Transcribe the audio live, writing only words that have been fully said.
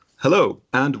Hello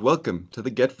and welcome to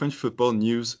the Get French Football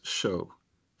News Show.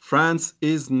 France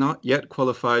is not yet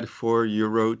qualified for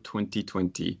Euro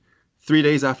 2020. 3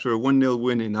 days after a 1-0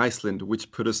 win in Iceland,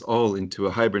 which put us all into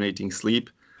a hibernating sleep,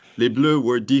 Les Bleus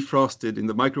were defrosted in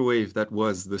the microwave that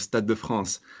was the Stade de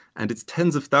France and its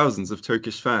tens of thousands of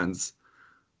Turkish fans.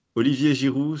 Olivier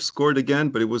Giroud scored again,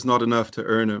 but it was not enough to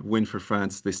earn a win for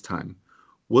France this time.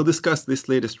 We'll discuss this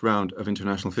latest round of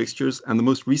international fixtures and the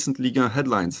most recent Ligue 1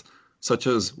 headlines, such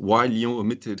as why Lyon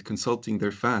omitted consulting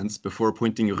their fans before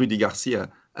appointing Rudi Garcia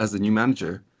as the new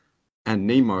manager, and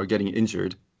Neymar getting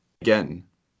injured again.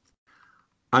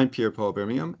 I'm Pierre-Paul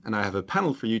Birmingham, and I have a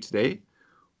panel for you today.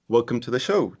 Welcome to the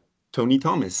show, Tony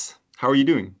Thomas. How are you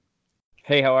doing?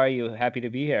 Hey, how are you? Happy to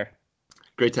be here.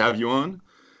 Great to have you on.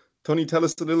 Tony, tell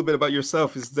us a little bit about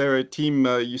yourself. Is there a team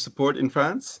you support in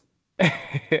France?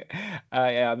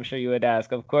 I'm sure you would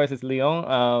ask. Of course, it's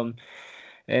Lyon.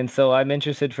 And so I'm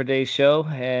interested for today's show,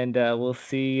 and we'll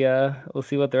see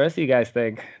what the rest of you guys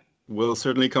think. We'll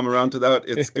certainly come around to that.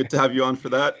 It's good to have you on for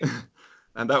that.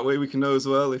 And that way we can know as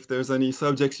well if there's any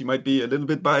subjects you might be a little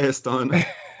bit biased on.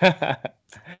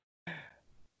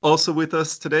 Also with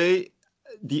us today,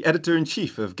 the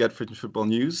editor-in-chief of Get French Football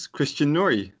News, Christian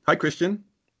Nouri. Hi, Christian.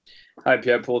 Hi,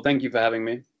 Pierre-Paul. Thank you for having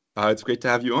me. It's great to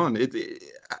have you on.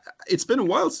 It's been a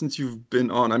while since you've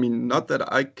been on. I mean, not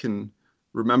that I can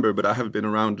remember, but I have been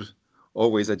around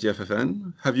always at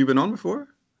GFFN. Have you been on before?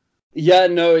 Yeah,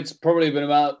 no, it's probably been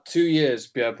about 2 years,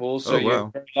 Pierre-Paul, so wow. You're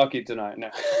very lucky tonight. No.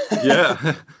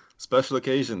 Yeah, special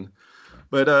occasion.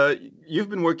 But you've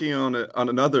been working on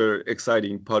another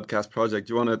exciting podcast project.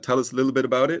 Do you want to tell us a little bit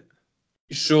about it?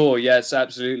 Sure, yes,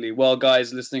 absolutely. Well,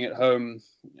 guys listening at home,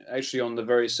 actually on the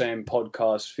very same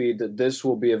podcast feed that this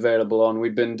will be available on,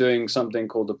 we've been doing something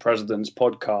called the President's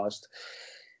Podcast,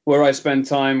 where I spend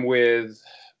time with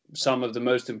some of the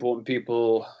most important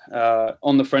people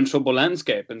on the French football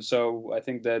landscape. And so I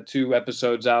think there are 2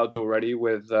 episodes out already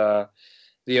with the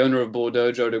owner of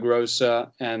Bordeaux, Joe de Grosse,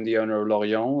 and the owner of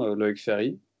Lorient, Loic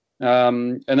Ferry.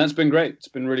 And that's been great. It's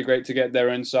been really great to get their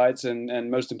insights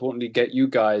and most importantly, get you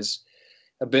guys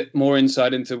a bit more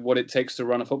insight into what it takes to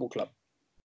run a football club.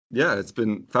 Yeah, it's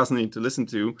been fascinating to listen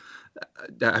to.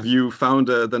 Have you found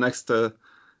the next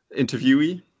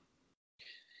interviewee?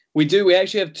 We do. We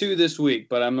actually have 2 this week,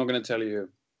 but I'm not going to tell you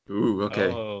who. Ooh,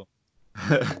 okay. Oh.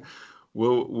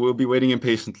 We'll be waiting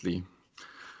impatiently.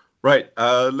 Right,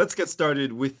 let's get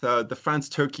started with the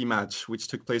France-Turkey match, which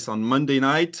took place on Monday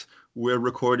night. We're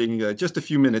recording just a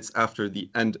few minutes after the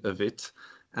end of it,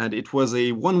 and it was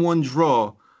a 1-1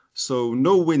 draw, so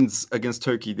no wins against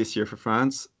Turkey this year for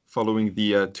France, following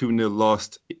the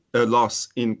 2-0 loss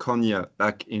in Konya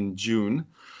back in June.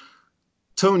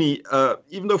 Tony,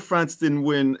 even though France didn't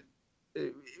win,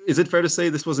 is it fair to say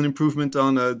this was an improvement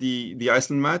on the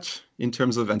Iceland match, in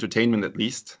terms of entertainment at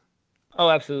least? Oh,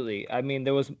 absolutely. I mean,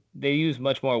 they used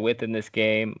much more width in this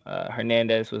game.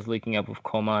 Hernandez was linking up with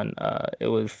Coman. It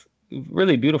was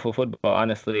really beautiful football,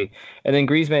 honestly. And then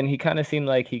Griezmann, he kind of seemed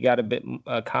like he got a bit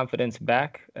confidence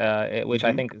back, which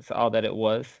I think is all that it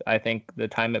was. I think the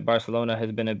time at Barcelona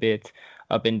has been a bit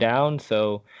up and down,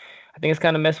 so I think it's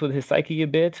kind of messed with his psyche a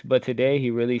bit. But today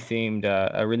he really seemed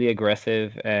really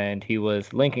aggressive, and he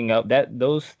was linking up.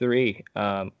 Those 3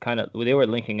 they were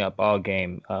linking up all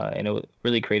game, and it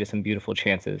really created some beautiful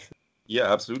chances.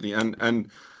 Yeah, absolutely. And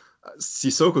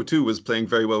Sissoko too was playing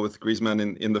very well with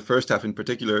Griezmann in the first half in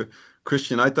particular.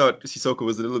 Christian, I thought Sissoko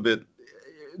was a little bit.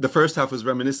 The first half was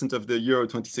reminiscent of the Euro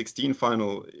 2016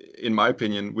 final, in my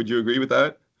opinion. Would you agree with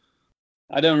that?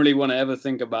 I don't really want to ever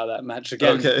think about that match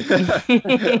again. Okay.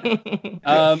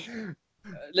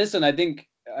 Listen,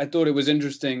 I thought it was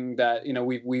interesting that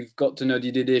we've got to know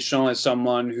Didier Deschamps as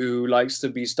someone who likes to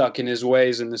be stuck in his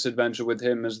ways in this adventure with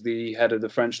him as the head of the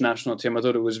French national team. I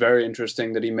thought it was very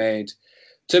interesting that he made,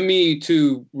 to me,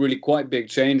 2 really quite big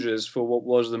changes for what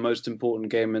was the most important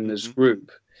game in this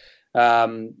group.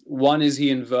 One is he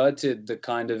inverted the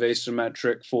kind of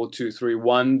asymmetric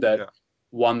 4-2-3-1 that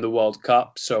won the World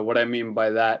Cup. So what I mean by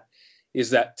that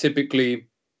is that typically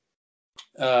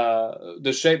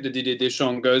the shape that Didier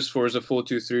Deschamps goes for is a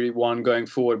 4-2-3-1 going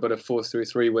forward, but a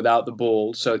 4-3-3 without the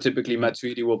ball. So typically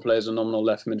Matuidi will play as a nominal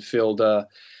left midfielder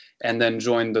and then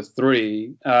join the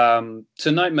 3.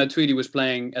 Tonight Matuidi was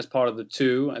playing as part of the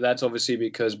 2, and that's obviously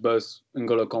because both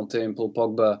N'Golo Kanté and Paul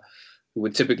Pogba, who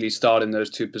would typically start in those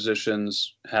 2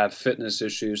 positions, have fitness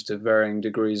issues to varying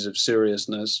degrees of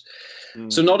seriousness.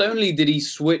 So not only did he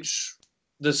switch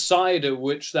the side at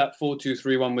which that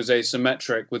 4-2-3-1 was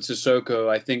asymmetric, with Sissoko,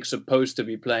 I think, supposed to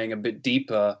be playing a bit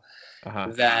deeper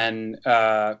than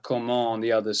Coman on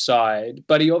the other side.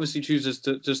 But he obviously chooses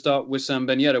to start with Wissam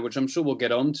Ben Yedder, which I'm sure we'll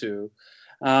get onto.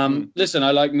 Listen,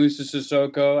 I like Moussa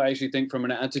Sissoko. I actually think from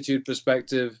an attitude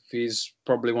perspective, he's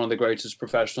probably one of the greatest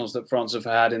professionals that France have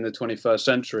had in the 21st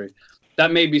century.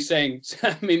 That may be saying,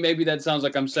 I mean, maybe that sounds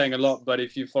like I'm saying a lot, but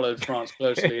if you followed France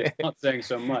closely, it's not saying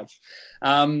so much.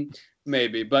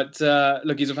 Maybe. But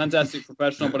look, he's a fantastic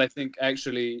professional, but I think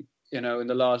actually, in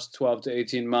the last 12 to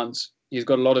 18 months, he's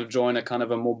got a lot of joy in a kind of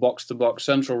a more box-to-box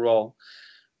central role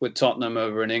with Tottenham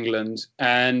over in England.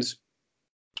 And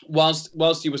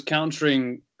whilst he was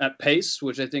countering at pace,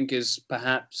 which I think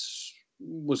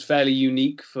was fairly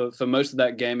unique for most of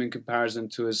that game in comparison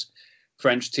to his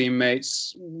French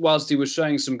teammates, whilst he was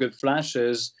showing some good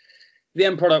flashes, the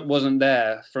end product wasn't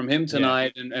there from him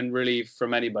tonight, and really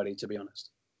from anybody, to be honest.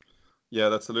 Yeah,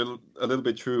 that's a little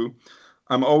bit true.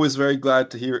 I'm always very glad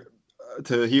to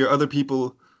hear other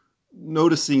people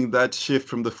noticing that shift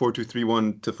from the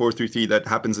 4-2-3-1 to 4-3-3 that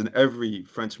happens in every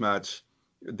French match,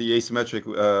 the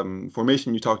asymmetric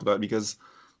formation you talked about, because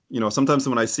sometimes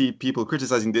when I see people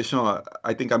criticizing Deschamps,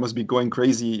 I think I must be going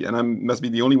crazy and I must be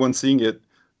the only one seeing it,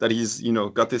 that he's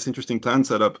got this interesting plan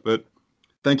set up. But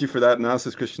thank you for that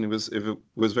analysis, Christian. It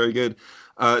was very good.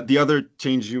 The other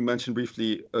change you mentioned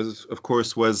briefly, of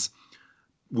course, was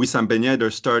Wissam Ben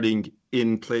Yedder starting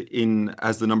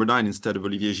as the number 9 instead of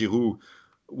Olivier Giroud.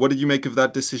 What did you make of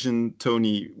that decision,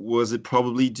 Tony? Was it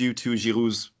probably due to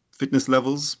Giroud's fitness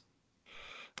levels?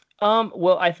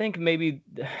 Well, I think maybe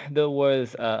there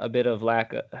was a bit of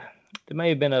lack. There may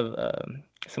have been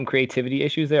some creativity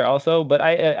issues there also, but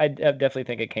I definitely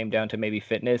think it came down to maybe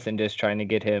fitness and just trying to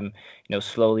get him,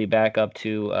 slowly back up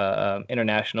to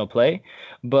international play.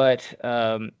 But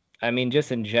I mean,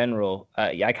 just in general,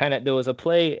 there was a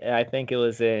play. I think it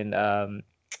was in the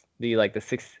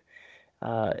sixth.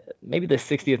 Maybe the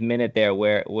 60th minute there,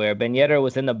 where Ben Yedder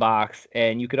was in the box,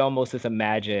 and you could almost just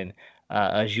imagine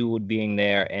Giroud being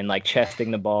there and like chesting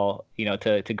the ball,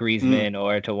 to Griezmann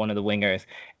or to one of the wingers,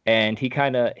 and he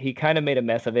kind of made a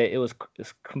mess of it. It was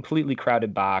this completely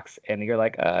crowded box, and you're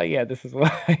like, yeah, this is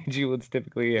why Giroud's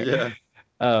typically here.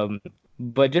 Yeah.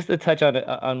 But just to touch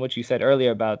on what you said earlier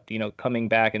about coming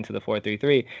back into the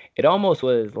 4-3-3, it almost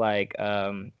was like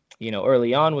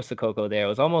early on with Sissoko there, it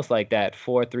was almost like that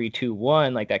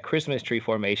 4-3-2-1, like that Christmas tree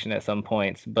formation at some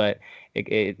points. But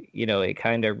it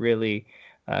kind of really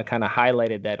kind of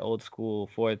highlighted that old school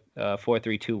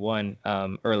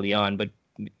 4-3-2-1 early on, but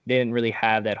they didn't really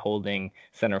have that holding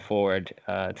center forward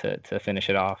to finish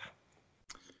it off.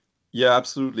 Yeah,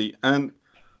 absolutely. And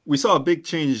we saw a big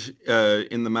change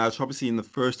in the match. Obviously, in the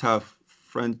first half,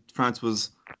 France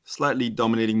was slightly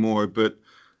dominating more, but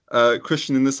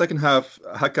Christian, in the second half,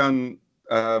 Hakan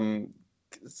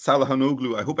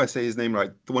Çalhanoğlu, I hope I say his name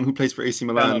right, the one who plays for AC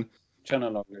Milan.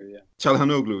 Çalhanoğlu, yeah.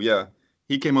 Çalhanoğlu, yeah.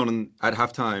 He came on at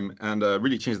halftime and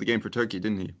really changed the game for Turkey,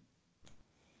 didn't he?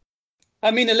 I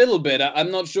mean, a little bit.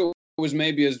 I'm not sure it was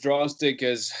maybe as drastic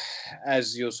as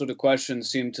your sort of question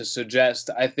seemed to suggest.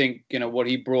 I think, what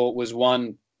he brought was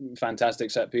one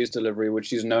fantastic set piece delivery, which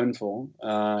he's known for,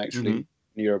 in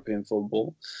European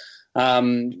football.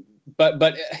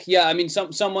 But yeah, I mean,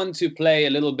 someone to play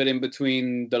a little bit in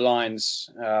between the lines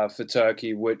for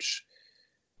Turkey, which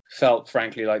felt,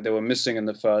 frankly, like they were missing in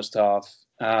the first half.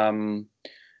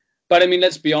 But I mean,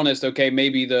 let's be honest. Okay,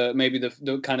 maybe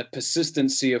the kind of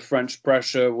persistency of French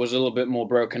pressure was a little bit more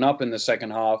broken up in the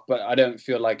second half. But I don't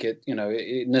feel like it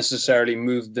necessarily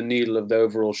moved the needle of the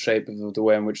overall shape of the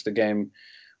way in which the game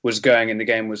was going and the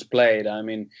game was played. I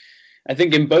mean, I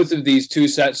think in both of these two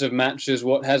sets of matches,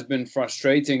 what has been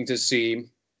frustrating to see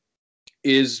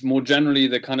is more generally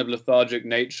the kind of lethargic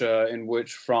nature in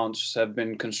which France have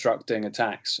been constructing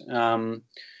attacks.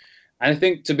 I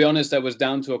think, to be honest, that was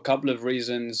down to a couple of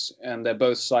reasons, and they're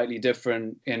both slightly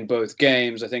different in both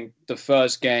games. I think the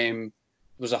first game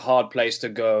was a hard place to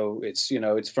go. It's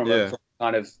from a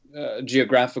kind of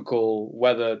geographical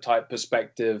weather type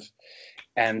perspective,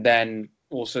 and then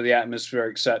also the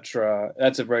atmosphere, etc.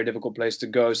 That's a very difficult place to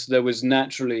go. So there was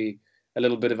naturally a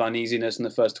little bit of uneasiness in the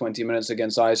first 20 minutes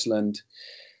against Iceland.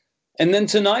 And then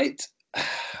tonight,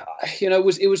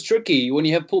 it was tricky. When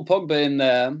you have Paul Pogba in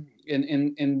there,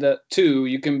 in the two,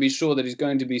 you can be sure that he's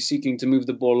going to be seeking to move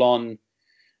the ball on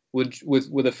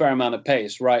with a fair amount of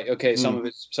pace, right? Okay, some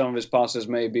of his passes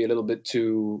may be a little bit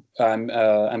too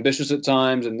ambitious at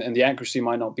times, and the accuracy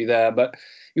might not be there. But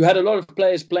you had a lot of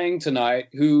players playing tonight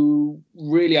who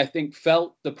really, I think,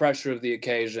 felt the pressure of the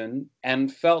occasion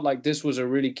and felt like this was a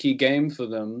really key game for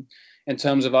them in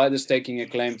terms of either staking a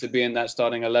claim to be in that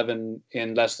starting 11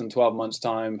 in less than 12 months'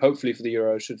 time, hopefully for the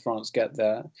Euro, should France get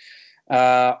there.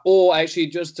 or actually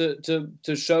just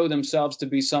to show themselves to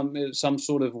be some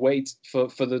sort of weight for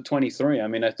the 23. I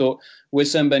mean, I thought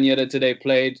Wissam Ben Yedder today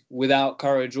played without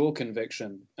courage or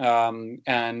conviction,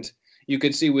 and you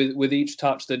could see with each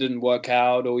touch that didn't work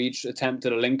out, or each attempt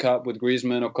at a link up with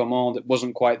Griezmann or Coman that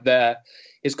wasn't quite there,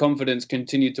 his confidence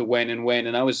continued to wane and wane.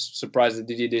 And I was surprised that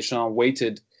Didier Deschamps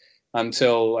waited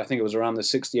until I think it was around the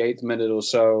 68th minute or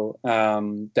so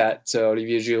that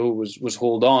Olivier Giroud was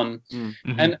hauled on.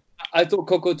 Mm-hmm. And I thought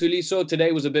Coco Tolisso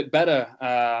today was a bit better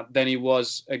than he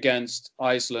was against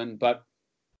Iceland. But,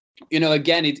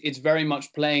 again, it's very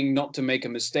much playing not to make a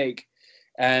mistake.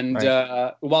 And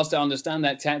Right. Whilst I understand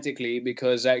that tactically,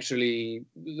 because actually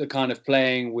the kind of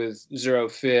playing with zero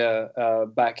fear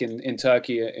back in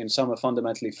Turkey in summer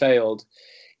fundamentally failed,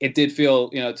 it did feel,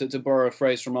 to borrow a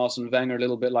phrase from Arsene Wenger, a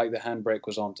little bit like the handbrake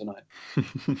was on tonight.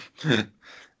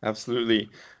 Absolutely.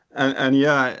 And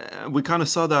yeah, we kind of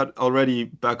saw that already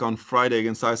back on Friday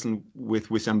against Iceland with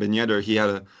Wissam Ben Yedder. He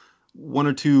had one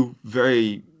or two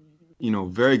very,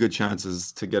 very good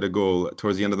chances to get a goal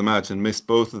towards the end of the match and missed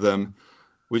both of them,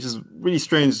 which is really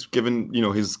strange given,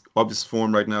 his obvious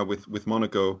form right now with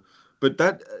Monaco. But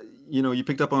that, you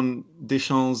picked up on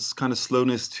Deschamps' kind of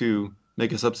slowness to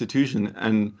make a substitution,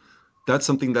 and that's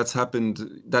something that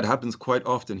happens quite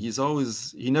often. He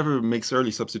never makes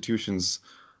early substitutions,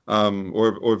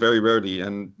 or very rarely.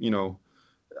 And,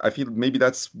 I feel maybe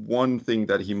that's one thing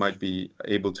that he might be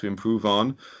able to improve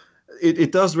on.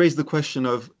 It does raise the question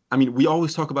of, I mean, we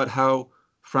always talk about how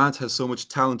France has so much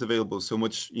talent available, so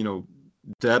much,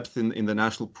 depth in the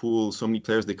national pool, so many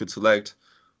players they could select.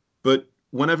 But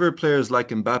whenever players like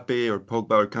Mbappe or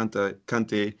Pogba or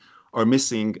Kante are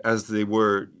missing, as they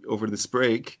were over this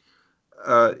break,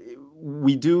 uh,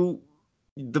 we do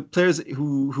the players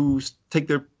who take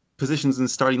their positions in the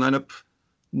starting lineup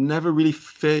never really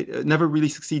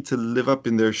succeed to live up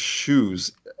in their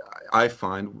shoes. I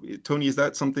find. Tony, is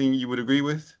that something you would agree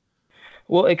with?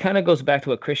 Well, it kind of goes back to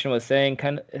what Christian was saying,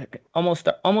 kind of almost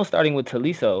starting with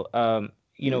Tolisso. Mm.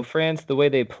 France, the way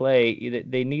they play,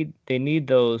 they need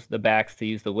the backs to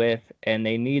use the width, and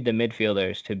they need the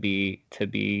midfielders to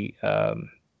be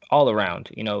all around.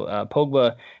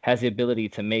 Pogba has the ability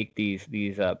to make these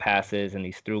passes and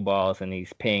these through balls and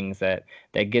these pings that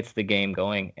gets the game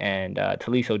going, and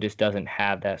Tolisso just doesn't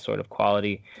have that sort of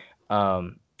quality.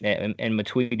 And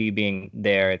Matuidi being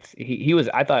there, he was.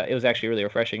 I thought it was actually really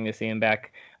refreshing to see him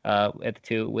back at the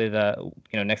two with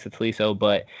next to Tolisso.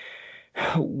 But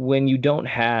when you don't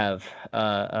have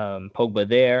Pogba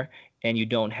there and you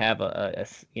don't have a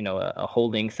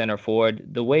holding center forward,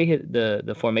 the way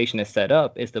the formation is set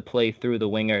up is to play through the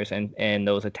wingers and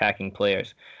those attacking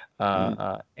players.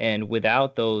 And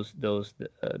without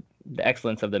the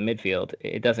excellence of the midfield,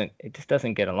 it just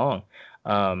doesn't get along.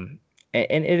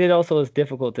 And it also is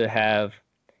difficult to have,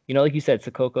 like you said,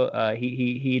 Sakoko,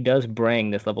 he does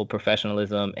bring this level of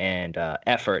professionalism and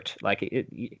effort. Like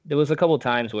there was a couple of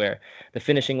times where the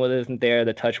finishing wasn't there,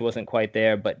 the touch wasn't quite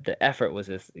there, but the effort was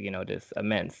just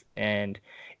immense.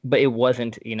 But it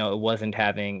wasn't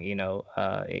having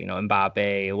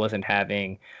Mbappe, it wasn't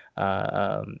having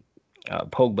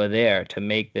Pogba there to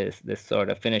make this sort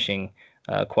of finishing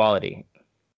quality.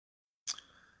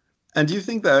 And do you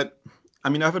think that, I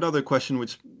mean, I have another question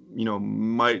which,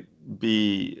 might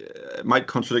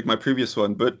contradict my previous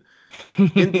one, but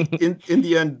in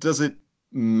the end, does it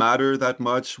matter that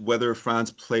much whether France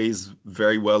plays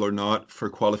very well or not for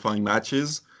qualifying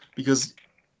matches? Because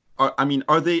are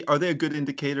they a good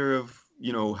indicator of,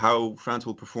 how France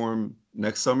will perform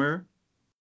next summer?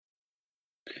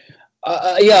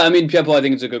 Yeah, I mean, Piepo, I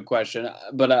think it's a good question,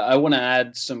 but I want to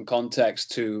add some context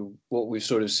to what we've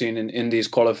sort of seen in these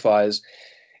qualifiers.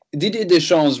 Didier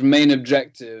Deschamps' main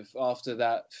objective after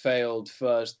that failed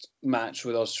first match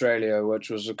with Australia, which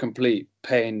was a complete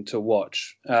pain to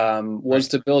watch, was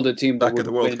to build a team that Back at would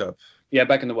the World win. Cup. Yeah,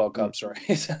 back in the World Cup. Sorry,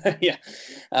 yeah,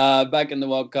 back in the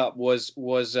World Cup was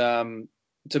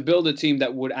to build a team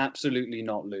that would absolutely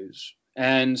not lose.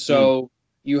 And so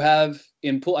you have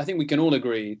in Paul. I think we can all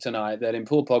agree tonight that in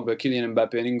Paul Pogba, Kylian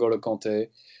Mbappe, and N'Golo Kanté,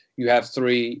 you have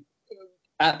three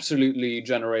absolutely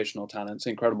generational talents,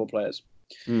 incredible players.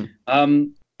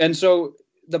 And so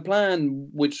the plan,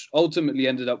 which ultimately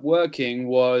ended up working,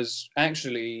 was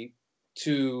actually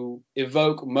to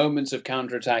evoke moments of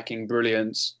counterattacking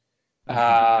brilliance,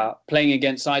 playing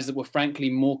against sides that were frankly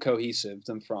more cohesive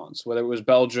than France. Whether it was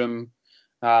Belgium,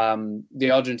 the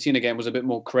Argentina game was a bit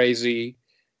more crazy,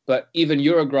 but even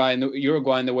Uruguay and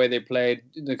the way they played,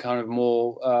 the kind of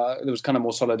more there was kind of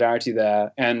more solidarity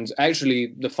there. And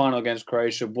actually, the final against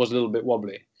Croatia was a little bit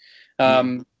wobbly.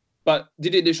 But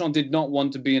Didier Deschamps did not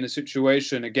want to be in a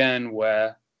situation again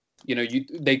where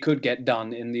they could get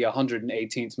done in the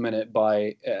 118th minute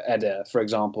by Eder, for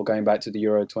example, going back to the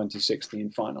Euro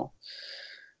 2016 final.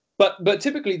 But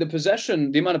typically the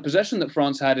amount of possession that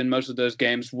France had in most of those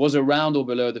games was around or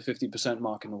below the 50%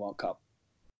 mark in the World Cup.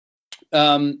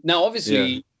 Now,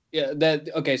 obviously,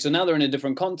 so now they're in a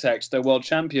different context. They're world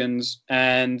champions,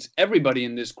 and everybody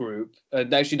in this group,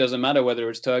 it actually doesn't matter whether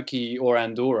it's Turkey or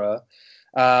Andorra,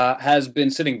 has been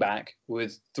sitting back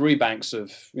with three banks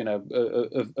of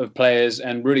players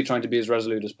and really trying to be as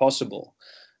resolute as possible.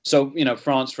 So,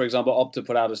 France, for example, opted to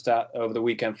put out a stat over the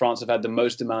weekend. France have had the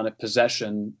most amount of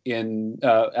possession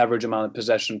average amount of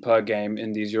possession per game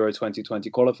in these Euro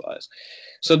 2020 qualifiers.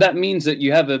 So that means that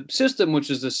you have a system which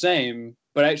is the same,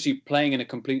 but actually playing in a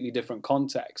completely different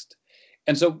context.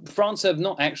 And so France have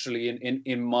not actually,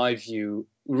 in my view,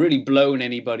 really blown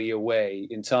anybody away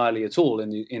entirely at all in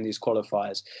these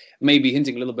qualifiers. Maybe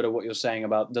hinting a little bit of what you're saying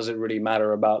about, does it really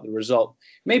matter about the result?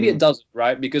 Maybe it doesn't,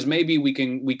 right? Because maybe we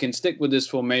can stick with this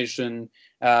formation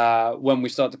when we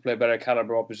start to play better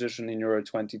caliber opposition in Euro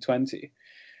 2020.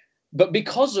 But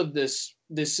because of this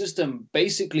system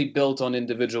basically built on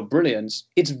individual brilliance,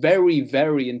 it's very,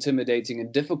 very intimidating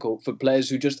and difficult for players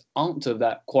who just aren't of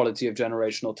that quality of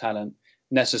generational talent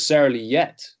necessarily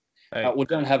yet, or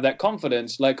don't have that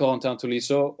confidence, like Corentin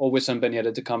Tolisso or Wissam Ben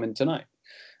Yedder, to come in tonight.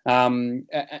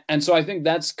 And so I think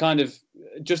that's kind of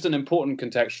just an important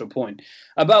contextual point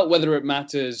about whether it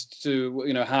matters to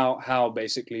how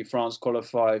basically France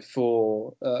qualify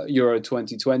for Euro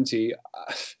 2020.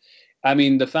 I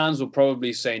mean, the fans will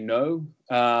probably say no.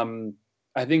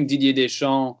 I think Didier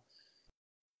Deschamps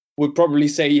would probably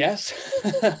say yes.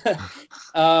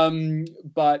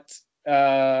 But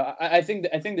I think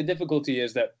the difficulty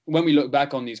is that when we look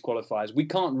back on these qualifiers, we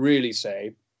can't really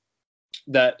say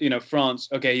that France,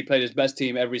 okay, he played his best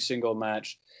team every single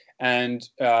match, and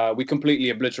we completely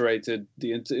obliterated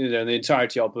the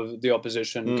entirety of the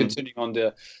opposition, continuing on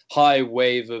the high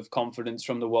wave of confidence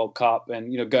from the World Cup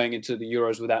and going into the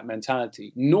Euros with that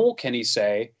mentality. Nor can he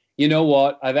say, you know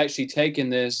what, I've actually taken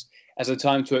this as a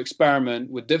time to experiment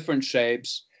with different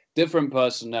shapes, different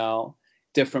personnel,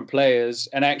 different players,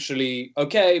 and actually,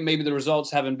 okay, maybe the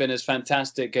results haven't been as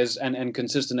fantastic and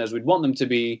consistent as we'd want them to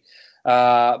be,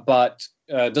 but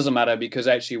it doesn't matter, because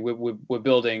actually we're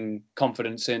building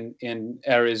confidence in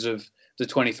areas of the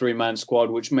 23-man squad,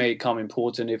 which may come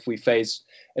important if we face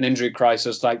an injury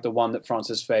crisis like the one that France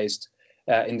has faced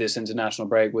in this international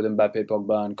break with Mbappé,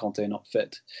 Pogba, and Kanté not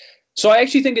fit. So I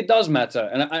actually think it does matter,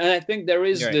 and I think there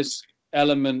is this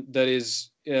element that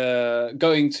is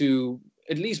going to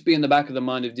at least be in the back of the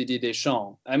mind of Didier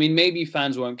Deschamps. I mean, maybe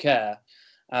fans won't care,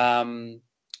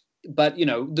 but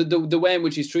the way in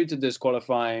which he's treated this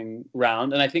qualifying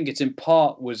round, and I think it's in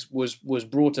part was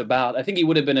brought about. I think he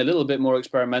would have been a little bit more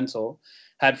experimental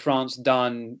had France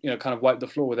done kind of wiped the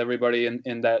floor with everybody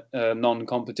in that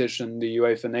non-competition, the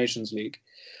UEFA Nations League.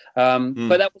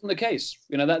 But that wasn't the case.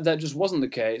 That just wasn't the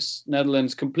case.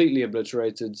 Netherlands completely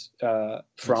obliterated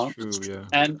France. That's true,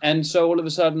 yeah. And so all of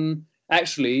a sudden,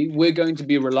 actually, we're going to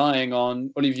be relying on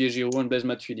Olivier Giroud and Blaise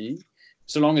Matuidi,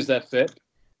 so long as they're fit,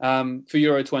 for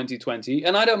Euro 2020.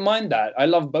 And I don't mind that. I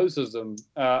love both of them,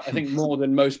 I think, more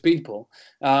than most people.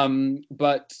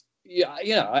 But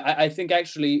I think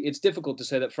actually it's difficult to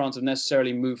say that France have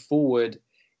necessarily moved forward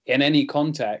in any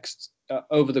context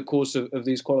over the course of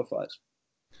these qualifiers.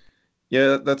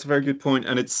 Yeah, that's a very good point.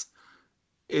 And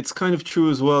it's kind of true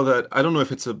as well that I don't know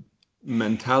if it's a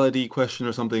mentality question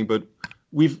or something, but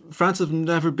France have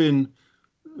never been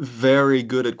very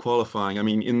good at qualifying. I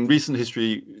mean, in recent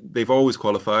history, they've always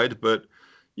qualified, but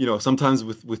sometimes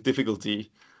with difficulty,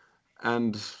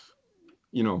 and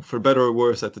for better or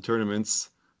worse at the tournaments.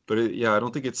 But I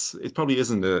don't think it probably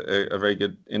isn't a very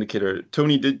good indicator.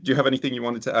 Tony, did you have anything you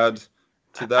wanted to add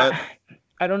to that?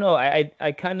 I don't know.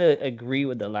 I kind of agree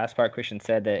with the last part Christian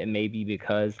said, that it may be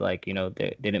because they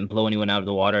didn't blow anyone out of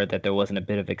the water, that there wasn't a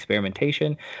bit of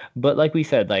experimentation. But like we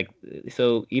said,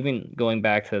 so even going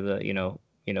back to the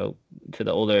to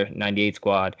the older '98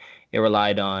 squad, it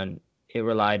relied on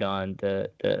the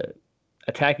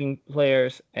attacking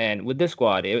players, and with this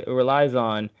squad, it relies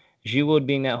on Giroud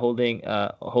being that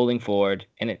holding forward,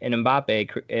 and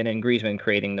Mbappe and Griezmann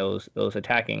creating those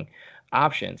attacking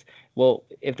options. Well,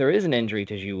 if there is an injury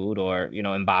to Giroud or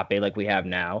Mbappe like we have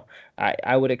now,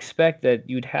 I would expect that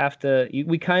you'd have to.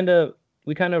 We kind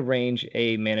of range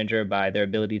a manager by their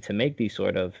ability to make these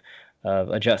sort of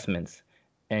adjustments,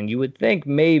 and you would think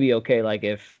maybe like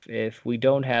if we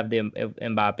don't have the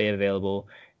Mbappe available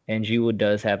and Giroud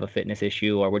does have a fitness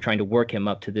issue, or we're trying to work him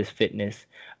up to this fitness,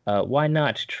 why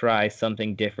not try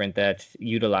something different that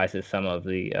utilizes some of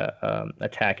the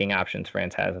attacking options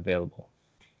France has available?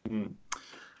 Mm.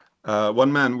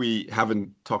 One man we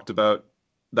haven't talked about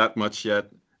that much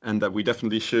yet, and that we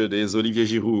definitely should, is Olivier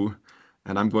Giroud.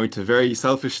 And I'm going to very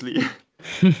selfishly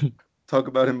talk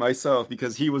about him myself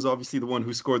because he was obviously the one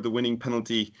who scored the winning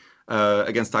penalty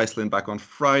against Iceland back on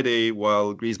Friday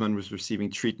while Griezmann was receiving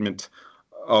treatment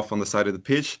off on the side of the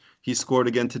pitch. He scored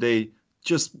again today,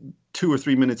 just 2 or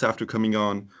 3 minutes after coming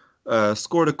on.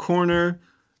 Scored a corner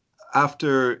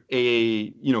after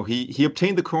he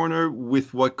obtained the corner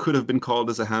with what could have been called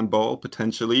as a handball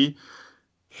potentially.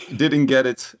 Didn't get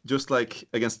it, just like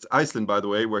against Iceland, by the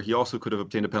way, where he also could have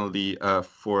obtained a penalty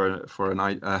for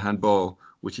a handball,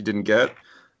 which he didn't get.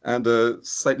 And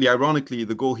slightly ironically,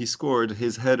 the goal he scored,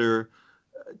 his header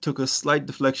took a slight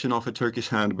deflection off a Turkish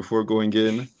hand before going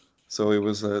in. So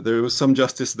there was some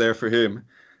justice there for him,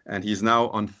 and he's now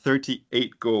on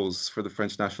 38 goals for the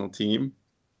French national team.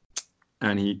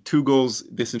 And he 2 goals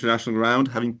this international round,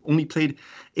 having only played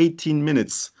 18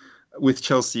 minutes with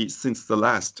Chelsea since the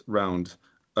last round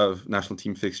of national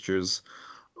team fixtures.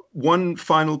 One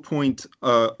final point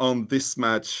on this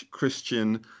match,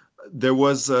 Christian. There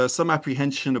was some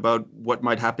apprehension about what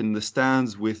might happen in the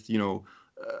stands with,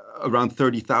 around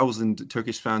 30,000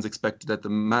 Turkish fans expected at the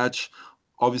match.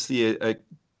 Obviously,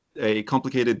 a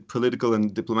complicated political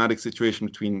and diplomatic situation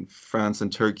between France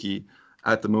and Turkey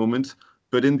at the moment.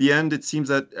 But in the end, it seems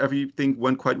that everything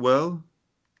went quite well.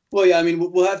 Well, yeah, I mean,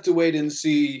 we'll have to wait and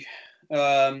see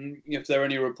if there are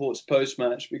any reports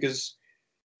post-match, because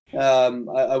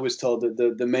I was told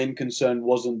that the main concern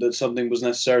wasn't that something was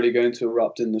necessarily going to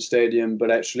erupt in the stadium,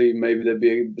 but actually maybe there'd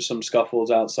be some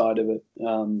scuffles outside of it,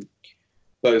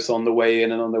 both on the way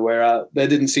in and on the way out. There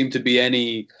didn't seem to be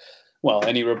any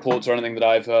reports or anything that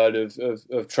I've heard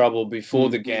of trouble before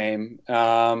the game.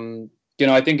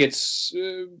 I think it's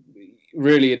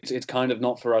really it's kind of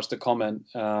not for us to comment.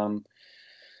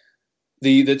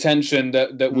 The tension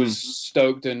that was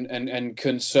stoked and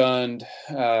concerned,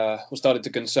 or started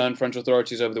to concern French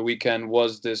authorities over the weekend,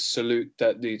 was this salute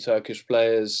that the Turkish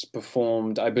players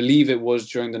performed. I believe it was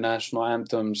during the national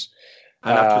anthems.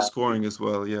 And after scoring as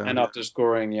well, yeah. And after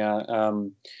scoring, yeah.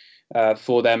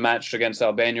 For their match against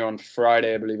Albania on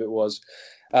Friday, I believe it was.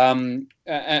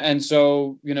 And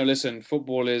so, listen,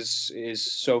 football is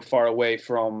so far away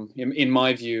from, in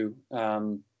my view,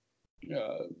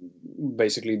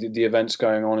 basically the events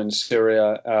going on in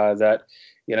Syria, that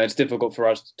it's difficult for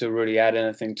us to really add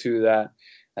anything to that.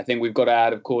 I think we've got to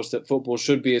add, of course, that football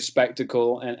should be a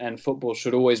spectacle, and football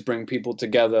should always bring people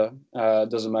together.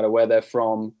 Doesn't matter where they're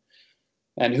from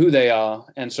and who they are.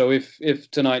 And so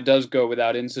if tonight does go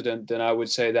without incident, then I would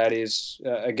say that is,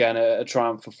 again, a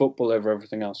triumph for football over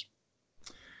everything else.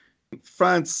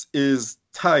 France is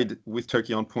tied with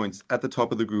Turkey on points at the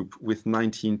top of the group with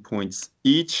 19 points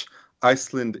each.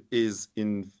 Iceland is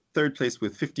in third place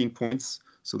with 15 points,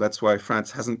 so that's why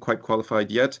France hasn't quite qualified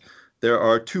yet. There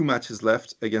are 2 matches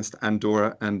left against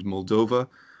Andorra and Moldova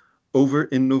over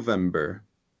in November.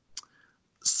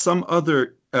 Some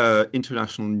other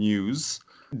international news.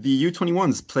 The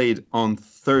U21s played on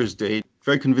Thursday.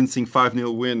 Very convincing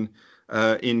 5-0 win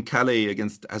in Calais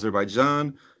against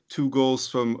Azerbaijan. 2 goals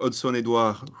from Hudson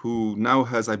Edouard, who now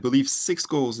has, I believe, 6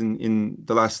 goals in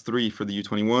the last 3 for the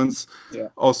U21s. Yeah.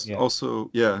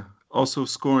 Also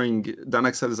scoring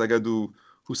Danaxel Zagadou,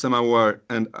 Houssam Aouar,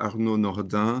 and Arnaud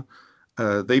Nordin.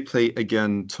 They play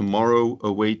again tomorrow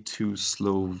away to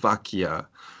Slovakia.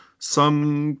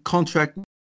 Some contract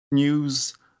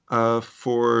news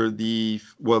for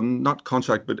not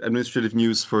contract, but administrative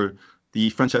news for the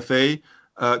French FA.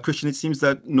 Christian, it seems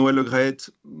that Noël Le Graët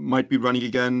might be running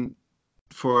again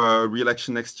for a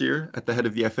re-election next year at the head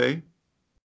of the FA.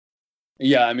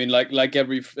 Yeah, I mean, like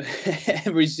every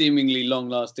seemingly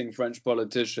long-lasting French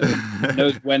politician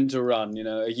knows when to run.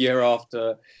 A year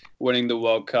after winning the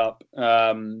World Cup,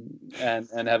 and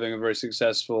having a very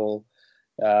successful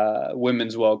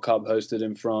Women's World Cup hosted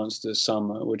in France this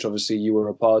summer, which obviously you were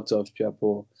a part of,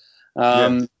 Pierre-Paul.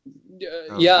 I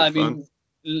mean,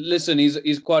 listen,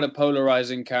 he's quite a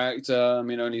polarizing character. I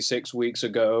mean, only 6 weeks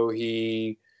ago,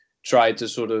 he tried to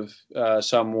sort of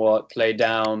somewhat play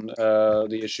down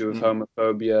the issue of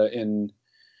homophobia in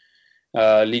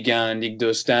Ligue 1 and Ligue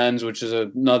 2 stands, which is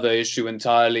another issue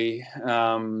entirely.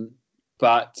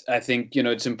 But I think,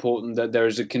 it's important that there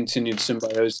is a continued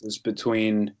symbiosis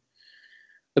between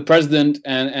the president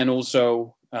and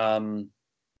also the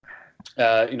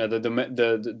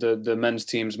men's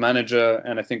team's manager,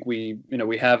 and I think we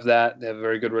have that. They have a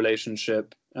very good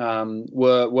relationship.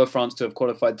 Were France to have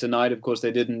qualified tonight, of course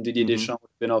they didn't. Didier Deschamps would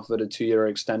have been offered a 2-year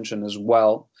extension as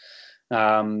well.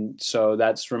 So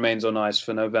that remains on ice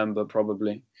for November,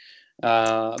 probably.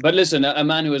 But listen, a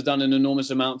man who has done an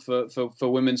enormous amount for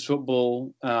women's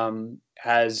football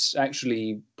has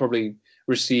actually probably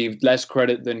received less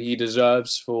credit than he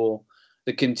deserves for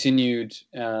the continued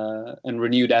and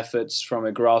renewed efforts from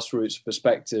a grassroots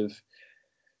perspective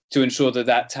to ensure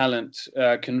that talent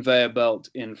conveyor belt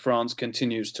in France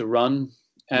continues to run.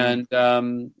 And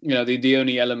the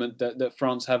only element that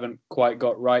France haven't quite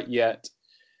got right yet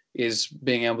is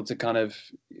being able to kind of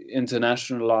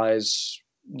internationalize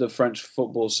the French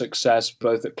football success,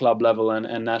 both at club level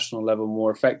and national level,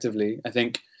 more effectively. I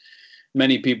think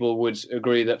many people would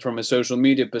agree that from a social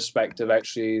media perspective,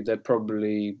 actually, they're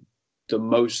probably the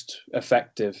most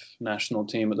effective national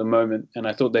team at the moment. And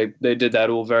I thought they did that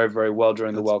all very, very well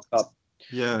during the World Cup.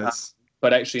 Yes.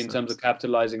 But actually, in terms of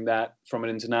capitalizing that from an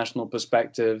international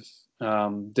perspective,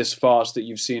 this farce that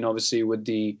you've seen, obviously, with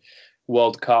the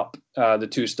World Cup, the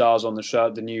 2 stars on the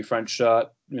shirt, the new French shirt,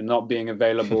 not being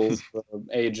available for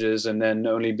ages, and then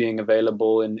only being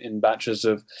available in batches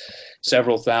of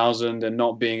several thousand, and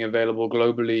not being available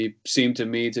globally, seemed to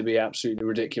me to be absolutely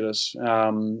ridiculous,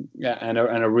 and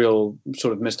a real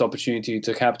sort of missed opportunity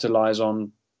to capitalize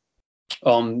on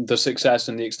the success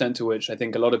and the extent to which I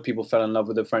think a lot of people fell in love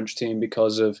with the French team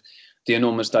because of the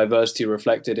enormous diversity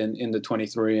reflected in the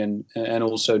 23, and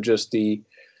also just the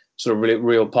sort of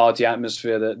real party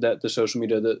atmosphere that the social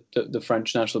media that the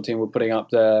French national team were putting up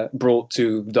there brought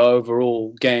to the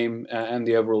overall game and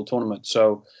the overall tournament.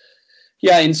 So,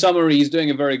 yeah, in summary, he's doing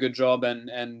a very good job,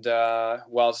 and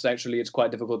whilst actually it's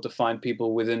quite difficult to find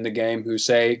people within the game who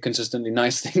say consistently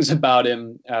nice things about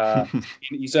him,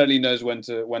 he certainly knows when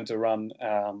to run.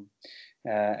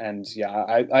 And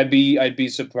yeah, I'd be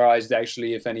surprised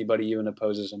actually if anybody even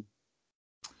opposes him.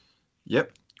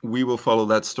 Yep. We will follow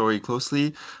that story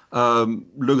closely. Le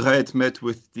Graët met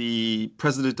with the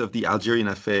president of the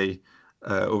Algerian FA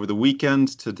over the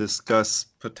weekend to discuss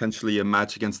potentially a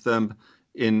match against them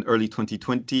in early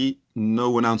 2020.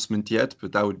 No announcement yet,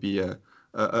 but that would be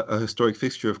a historic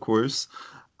fixture, of course.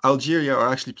 Algeria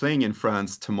are actually playing in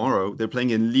France tomorrow. They're playing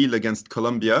in Lille against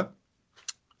Colombia.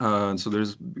 So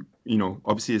there's,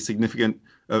 obviously a significant,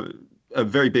 a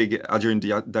very big Algerian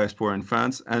diaspora in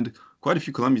France, and quite a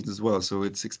few Colombians as well. So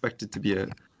it's expected to be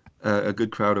a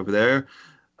good crowd over there.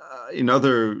 In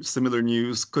other similar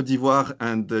news, Côte d'Ivoire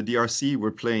and the DRC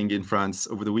were playing in France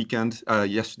over the weekend,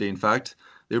 yesterday, in fact.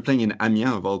 They were playing in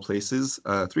Amiens, of all places.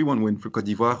 3-1 win for Côte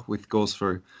d'Ivoire with goals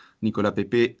for Nicolas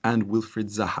Pepe and Wilfried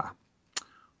Zaha.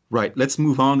 Right, let's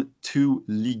move on to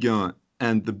Ligue 1.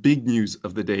 And the big news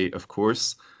of the day, of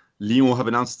course, Lyon have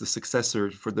announced the successor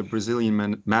for the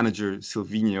Brazilian manager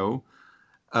Silvinho.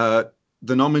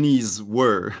 The nominees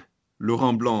were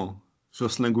Laurent Blanc,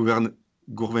 Jocelyn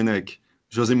Gourvenec,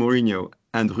 José Mourinho,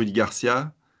 and Rudi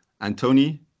Garcia. And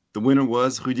Tony, the winner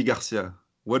was Rudi Garcia.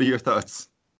 What are your thoughts?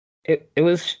 It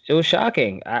was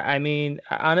shocking. I mean,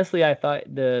 honestly, I thought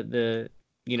the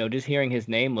just hearing his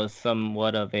name was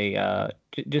somewhat of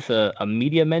just a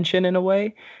media mention in a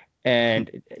way,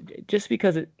 and just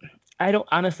because I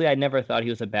never thought he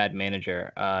was a bad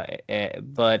manager,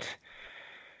 but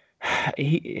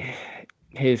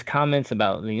his comments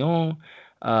about Lyon,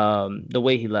 the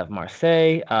way he left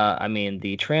Marseille, I mean,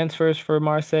 the transfers for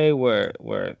Marseille were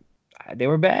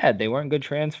bad. They weren't good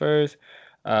transfers.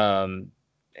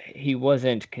 He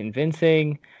wasn't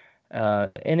convincing,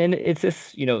 and then it's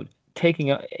just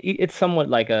it's somewhat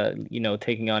like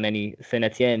taking on any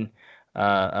Saint-Etienne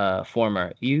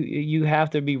former. You have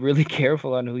to be really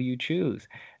careful on who you choose,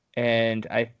 and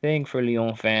I think for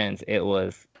Lyon fans it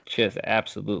was just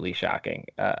absolutely shocking.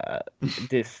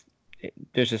 There's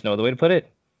just no other way to put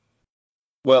it.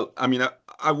 Well, I mean,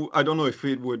 I don't know if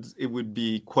it would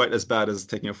be quite as bad as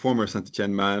taking a former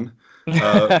Saint-Etienne man,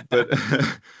 but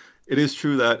it is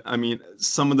true that, I mean,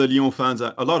 some of the Lyon fans,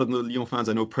 a lot of the Lyon fans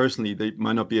I know personally, they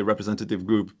might not be a representative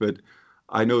group, but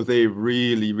I know they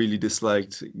really, really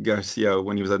disliked Garcia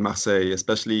when he was at Marseille.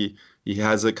 Especially, he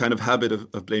has a kind of habit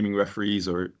of blaming referees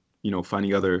or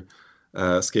finding other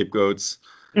scapegoats.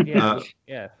 Yeah.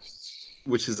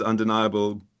 Which is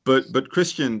undeniable. But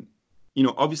Christian,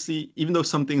 obviously, even though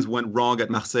some things went wrong at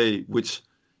Marseille, which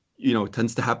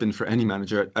tends to happen for any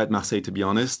manager at Marseille, to be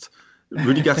honest,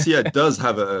 Rudi Garcia does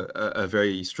have a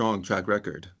very strong track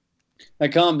record. I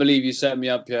can't believe you set me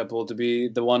up here, Paul, to be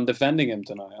the one defending him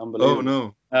tonight.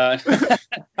 Unbelievable. Oh,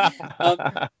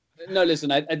 no. No,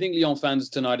 listen, I think Lyon fans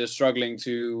tonight are struggling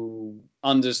to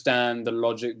understand the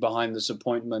logic behind this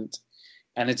appointment.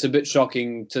 And it's a bit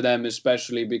shocking to them,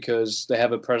 especially because they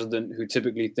have a president who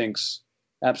typically thinks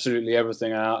absolutely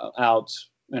everything out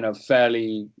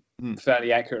fairly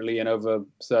fairly accurately and over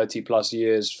 30 plus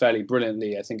years, fairly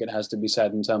brilliantly, I think it has to be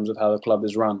said, in terms of how the club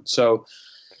is run. So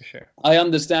For sure. I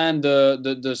understand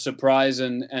the surprise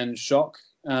and shock.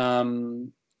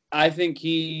 I think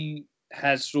he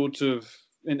has sort of,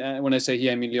 when I say he,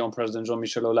 I mean Lyon president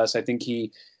Jean-Michel Aulas, I think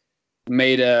he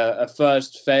made a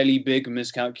first fairly big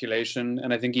miscalculation,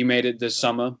 and I think he made it this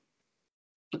summer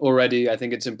already. I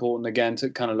think it's important, again, to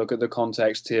kind of look at the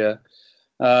context here,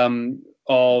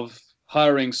 of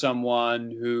hiring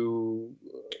someone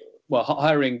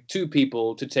hiring two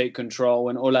people to take control,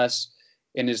 when Aulas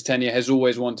in his tenure has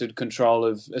always wanted control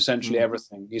of essentially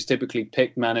everything. He's typically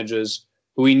picked managers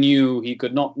who he knew he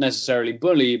could not necessarily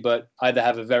bully, but either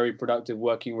have a very productive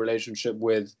working relationship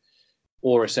with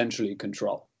or essentially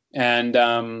control. And,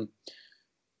 all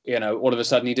of a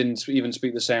sudden he didn't even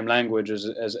speak the same language as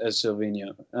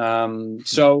Silvinho.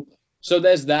 So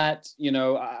there's that.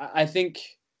 I think,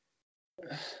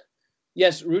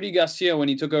 yes, Rudi Garcia, when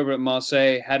he took over at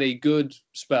Marseille, had a good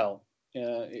spell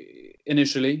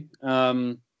initially.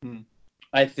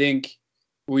 I think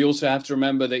we also have to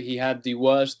remember that he had the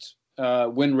worst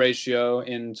win ratio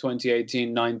in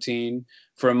 2018-19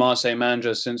 for a Marseille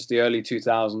manager since the early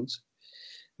 2000s.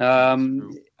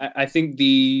 I think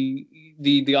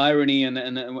the irony,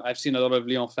 and I've seen a lot of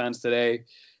Lyon fans today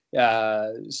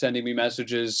sending me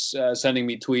messages, sending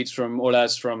me tweets from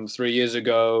Aulas from 3 years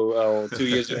ago or 2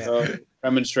 years ago,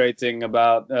 demonstrating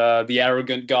about the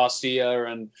arrogant Garcia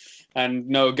and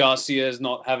no, Garcia is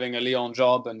not having a Lyon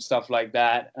job and stuff like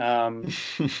that.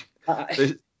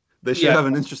 They should have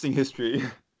an interesting history.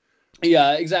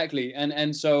 Yeah, exactly.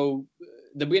 And so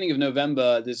the beginning of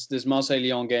November, this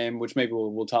Marseille-Lyon game, which maybe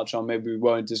we'll touch on, maybe we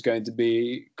won't, is going to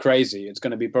be crazy. It's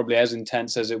going to be probably as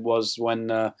intense as it was when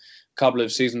a couple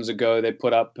of seasons ago they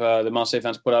put up, the Marseille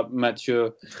fans put up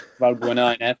Mathieu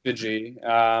Valbuena in effigy,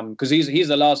 because he's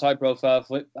the last high profile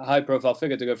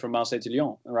figure to go from Marseille to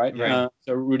Lyon, right?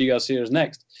 So Rudi Garcia is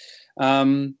next.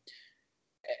 So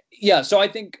I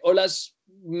think Aulas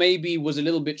maybe was a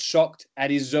little bit shocked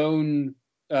at his own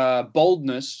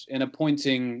boldness in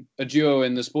appointing a duo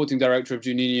in the sporting director of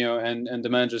Juninho and the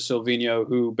manager Silvinho,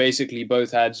 who basically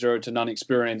both had 0 to none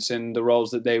experience in the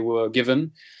roles that they were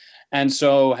given, and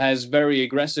so has very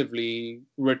aggressively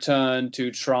returned to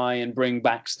try and bring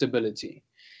back stability.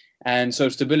 And so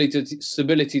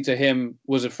stability to him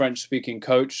was a French-speaking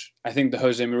coach. I think the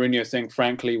Jose Mourinho thing,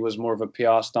 frankly, was more of a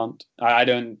PR stunt. I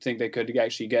don't think they could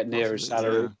actually get near his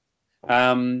salary.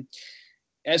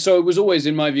 And so it was always,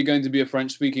 in my view, going to be a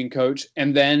French-speaking coach.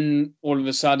 And then all of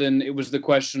a sudden, it was the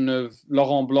question of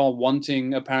Laurent Blanc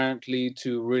wanting, apparently,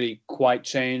 to really quite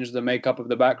change the makeup of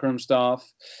the backroom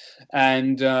staff.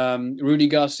 And Rudi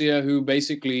Garcia, who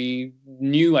basically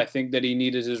knew, I think, that he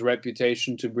needed his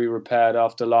reputation to be repaired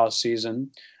after last season.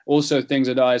 Also, things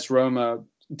at AS Roma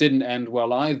didn't end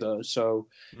well either. So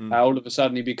all of a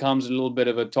sudden, he becomes a little bit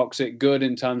of a toxic good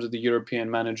in terms of the European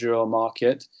managerial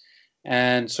market.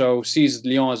 And so sees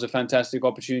Lyon as a fantastic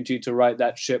opportunity to right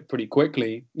that ship pretty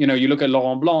quickly. You look at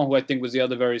Laurent Blanc, who I think was the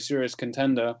other very serious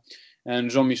contender, and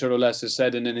Jean-Michel Aulas has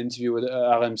said in an interview with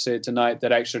RMC tonight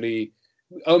that actually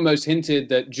almost hinted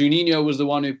that Juninho was the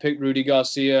one who picked Rudi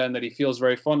Garcia and that he feels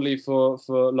very fondly for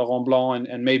Laurent Blanc,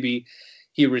 and maybe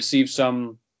he received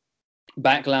some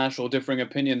backlash or differing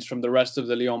opinions from the rest of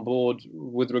the Lyon board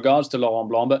with regards to Laurent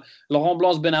Blanc. But Laurent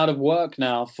Blanc's been out of work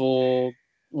now for...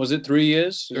 Was it 3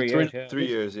 years? 3 years, yeah. 3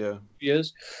 years, yeah. 3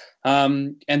 years.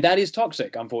 And that is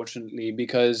toxic, unfortunately,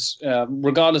 because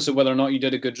regardless of whether or not you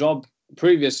did a good job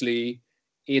previously,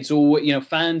 it's all,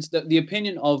 fans, the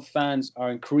opinion of fans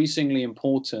are increasingly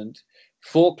important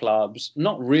for clubs,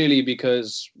 not really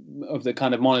because of the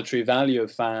kind of monetary value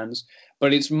of fans,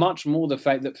 but it's much more the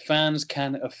fact that fans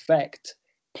can affect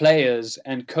players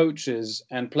and coaches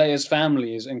and players'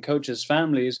 families and coaches'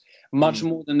 families much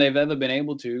more than they've ever been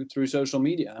able to through social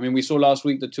media. I mean, we saw last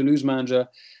week the Toulouse manager,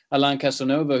 Alain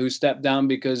Casanova, who stepped down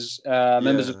because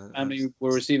members of the family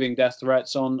were receiving death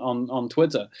threats on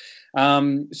Twitter.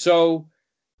 So,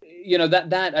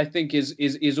 that I think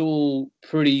is all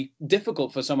pretty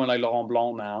difficult for someone like Laurent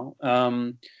Blanc now.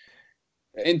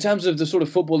 In terms of the sort of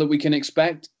football that we can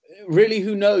expect, really,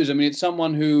 who knows? I mean, it's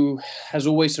someone who has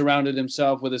always surrounded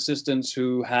himself with assistants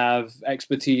who have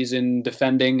expertise in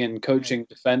defending and coaching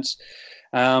defense.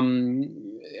 And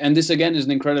this, again, is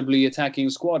an incredibly attacking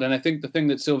squad. And I think the thing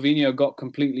that Silvinho got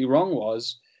completely wrong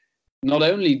was not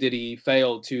only did he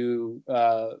fail to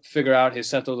figure out his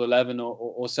settled 11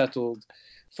 or settled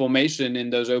formation in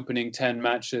those opening 10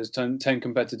 matches, 10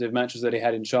 competitive matches that he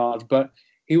had in charge, but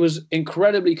he was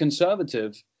incredibly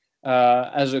conservative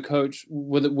as a coach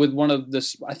with one of the,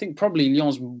 I think probably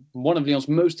one of Lyon's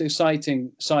most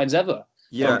exciting sides ever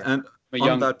Yeah, from and a on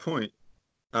young. that point,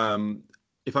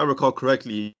 if I recall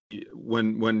correctly,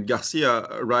 when Garcia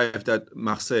arrived at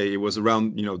Marseille, it was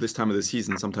around this time of the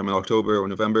season, sometime in October or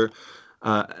November,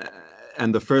 uh,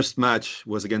 and the first match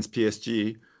was against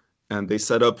PSG, and they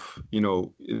set up in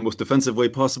the most defensive way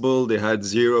possible. They had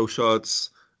zero shots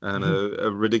and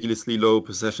a ridiculously low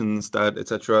possession stat,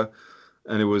 etc.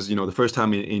 And it was the first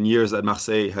time in years that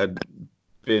Marseille had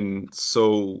been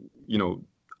so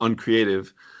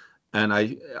uncreative. And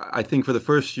I think for the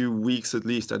first few weeks at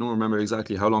least, I don't remember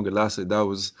exactly how long it lasted. That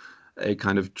was a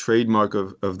kind of trademark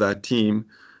of that team.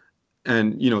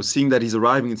 And seeing that he's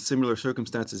arriving in similar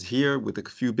circumstances here with a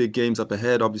few big games up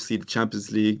ahead, obviously the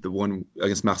Champions League, the one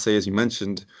against Marseille, as you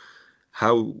mentioned,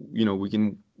 how we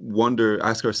can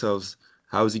ask ourselves,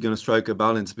 how is he going to strike a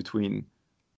balance between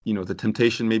the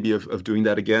temptation maybe of doing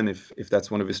that again if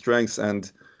that's one of his strengths,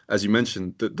 and as you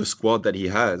mentioned, the squad that he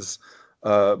has.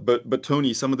 But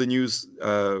Tony, some of the news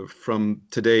from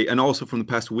today and also from the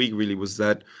past week really was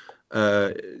that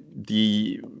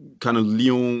the kind of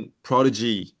Lyon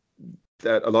prodigy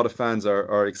that a lot of fans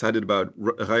are excited about,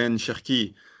 Ryan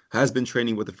Cherki, has been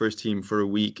training with the first team for a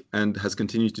week and has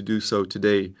continued to do so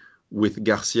today with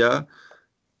Garcia.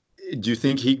 Do you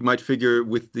think he might figure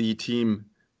with the team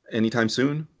anytime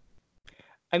soon?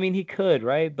 I mean, he could,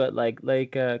 right? But like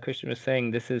Christian was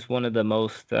saying, this is one of the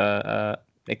most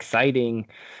exciting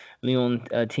Lyon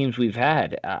teams we've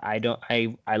had.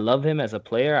 I love him as a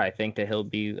player. I think that he'll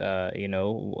be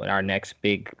our next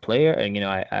big player, and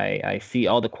I see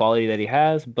all the quality that he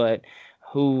has, but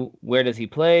where does he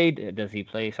play? Does he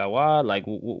play Sawa? Like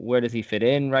where does he fit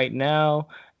in right now?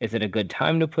 Is it a good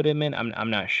time to put him in? I'm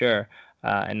not sure.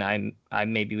 And I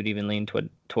maybe would even lean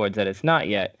towards that it's not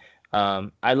yet.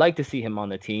 I'd like to see him on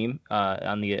the team,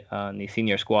 on the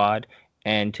senior squad,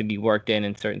 and to be worked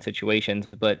in certain situations.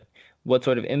 But what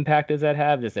sort of impact does that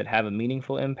have? Does it have a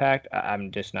meaningful impact? I'm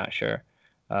just not sure.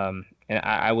 And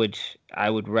I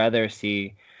would rather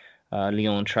see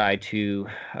Lyon try to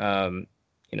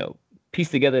piece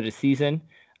together the season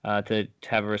to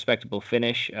have a respectable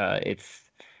finish. It's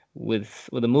with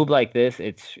a move like this,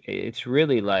 it's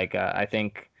really like I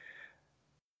think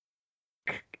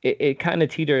it kind of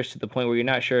teeters to the point where you're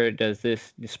not sure, does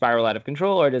this spiral out of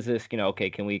control, or does this, okay,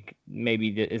 can we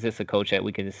maybe, is this a coach that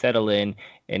we can just settle in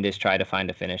and just try to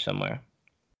find a finish somewhere?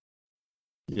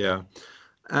 Yeah.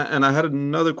 And I had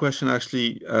another question,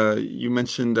 actually. You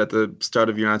mentioned at the start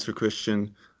of your answer,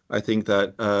 Christian, I think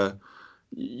that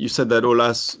you said that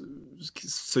Olas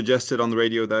suggested on the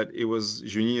radio that it was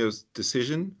Juninho's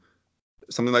decision,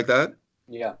 something like that.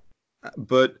 Yeah.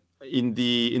 But in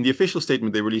the official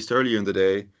statement they released earlier in the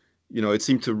day, it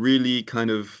seemed to really kind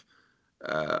of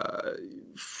uh,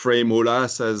 frame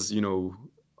Olas as,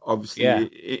 obviously Yeah.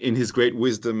 in his great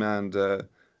wisdom and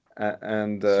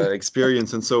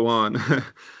experience and so on,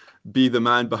 be the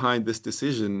man behind this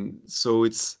decision. So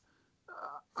it's,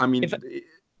 I If mean, I if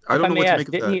don't I know may what to ask, make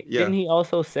of that. didn't Yeah. he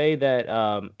also say that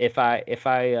if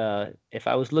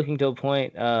I was looking to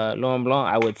appoint Laurent Blanc,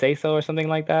 I would say so, or something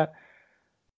like that?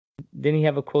 Didn't he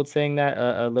have a quote saying that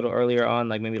a little earlier on,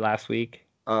 like maybe last week?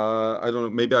 I don't know.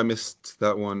 Maybe I missed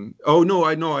that one. Oh no,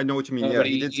 I know what you mean. No, Yeah, but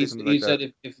he did say something he like said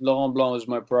that. if Laurent Blanc was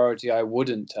my priority, I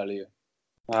wouldn't tell you.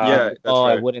 Yeah, that's Oh,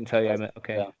 I right. wouldn't tell you. I That's, meant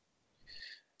okay. yeah.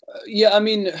 Yeah, I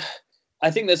mean,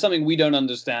 I think there's something we don't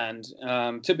understand.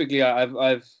 Typically,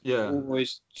 I've Yeah.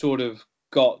 always sort of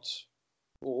got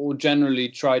or generally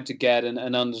tried to get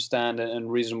and understand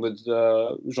and reason with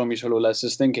Jean-Michel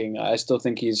Aulas's thinking. I still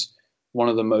think he's one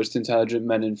of the most intelligent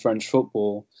men in French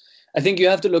football. I think you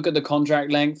have to look at the contract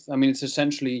length. I mean, it's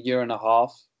essentially a year and a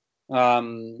half.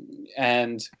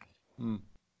 And Hmm.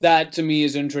 that to me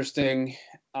is interesting.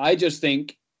 I just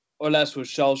think Aulas was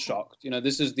shell shocked.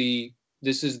 This is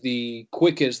the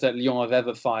quickest that Lyon have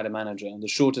ever fired a manager, and the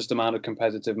shortest amount of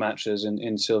competitive matches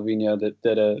in Sylvinho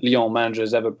that a Lyon manager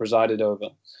has ever presided over.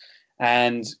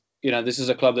 And this is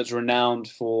a club that's renowned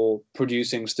for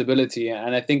producing stability.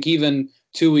 And I think even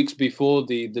 2 weeks before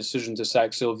the decision to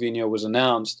sack Sylvinho was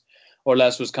announced,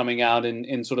 Orles was coming out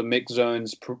in sort of mixed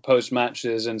zones post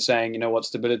matches and saying, what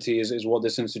stability is what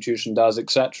this institution does,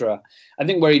 etc. I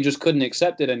think where he just couldn't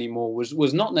accept it anymore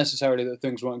was not necessarily that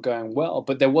things weren't going well,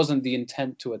 but there wasn't the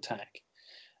intent to attack.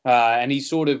 And he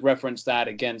sort of referenced that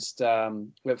against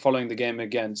following the game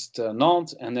against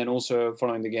Nantes, and then also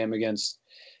following the game against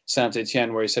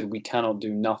Saint-Etienne, where he said we cannot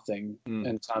do nothing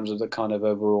in terms of the kind of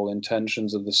overall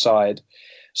intentions of the side.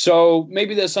 So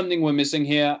maybe there's something we're missing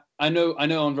here. I know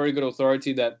on very good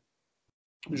authority that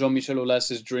Jean-Michel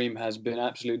Aulas's dream has been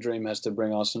to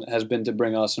bring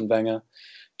Arsene Wenger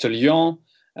to Lyon.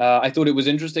 I thought it was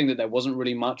interesting that there wasn't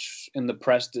really much in the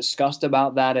press discussed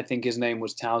about that. I think his name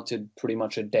was touted pretty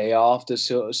much a day after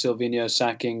Silvinho's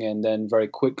sacking, and then very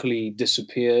quickly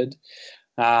disappeared.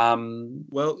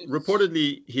 Well,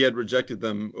 reportedly, he had rejected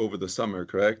them over the summer,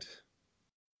 correct?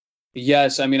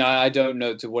 Yes, I mean, I don't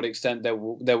know to what extent there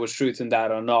was truth in that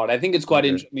or not. I think it's quite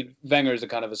interesting. I mean, Wenger is a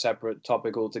kind of a separate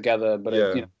topic altogether, but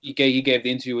he gave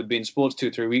the interview with beIN Sports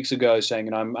 2-3 weeks ago,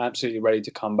 saying, I'm absolutely ready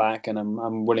to come back, and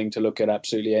I'm willing to look at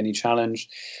absolutely any challenge.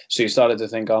 So you started to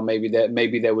think,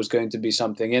 maybe there was going to be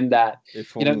something in that.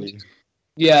 If only.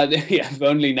 Yeah, if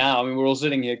only now. I mean, we're all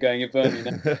sitting here going, if only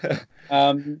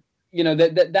now.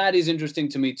 That is interesting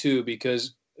to me too,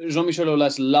 because Jean-Michel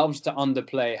Aulas loves to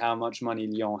underplay how much money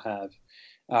Lyon have.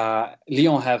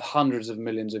 Lyon have hundreds of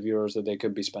millions of euros that they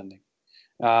could be spending.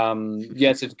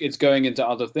 Yes, it's going into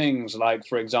other things, like,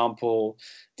 for example,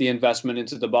 the investment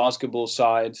into the basketball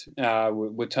side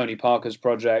with Tony Parker's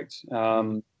project,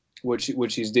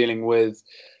 which he's dealing with.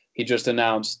 He just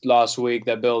announced last week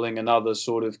they're building another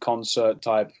sort of concert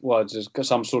type, just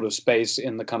some sort of space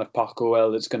in the kind of Parc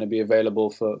OL that's going to be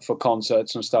available for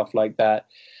concerts and stuff like that.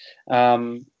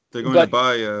 They're going to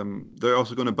buy. They're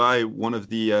also going to buy one of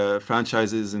the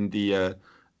franchises in the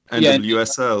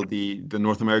NWSL, the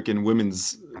North American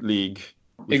Women's League.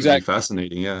 Which exactly. Would be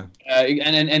fascinating, yeah.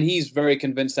 And he's very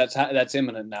convinced that's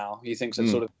imminent now. He thinks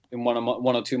it's sort of in 1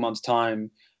 or 2 months' time.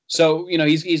 So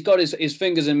he's got his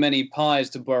fingers in many pies,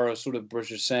 to borrow a sort of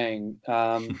British saying.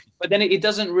 But then it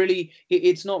doesn't really.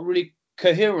 It's not really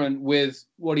coherent with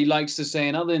what he likes to say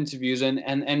in other interviews,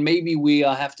 and maybe we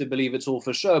have to believe it's all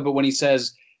for show. But when he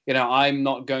says, I'm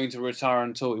not going to retire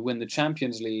until we win the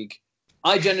Champions League,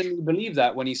 I genuinely believe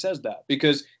that when he says that,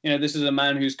 because this is a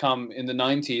man who's come in the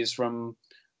 90s from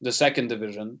the second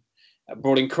division,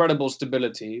 brought incredible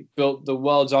stability, built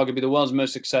arguably the world's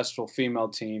most successful female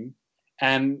team,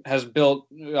 and has built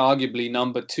arguably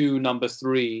number 2, number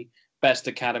 3 best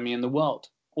academy in the world,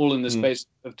 all in the space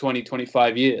of 20,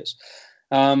 25 years.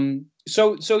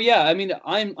 So yeah, I mean,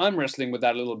 I'm wrestling with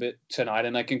that a little bit tonight,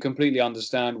 and I can completely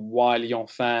understand why Lyon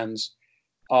fans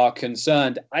are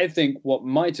concerned. I think what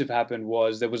might have happened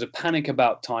was there was a panic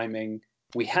about timing.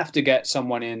 We have to get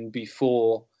someone in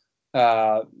before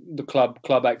the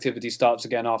club activity starts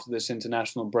again after this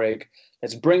international break.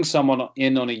 Let's bring someone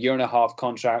in on a 1.5-year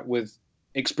contract with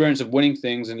experience of winning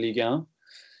things in Ligue 1.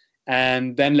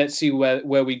 And then let's see where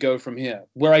we go from here.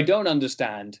 Where I don't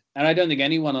understand, and I don't think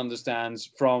anyone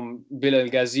understands, from Bilal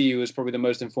Ghazi, who is probably the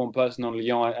most informed person on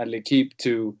Lyon at L'Équipe,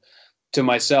 to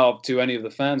myself, to any of the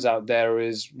fans out there,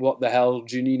 is what the hell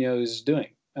Juninho is doing.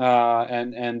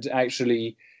 And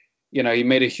actually, he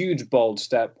made a huge bold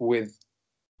step with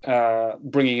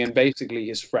bringing in basically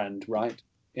his friend, right,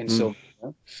 in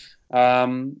Silva.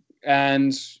 And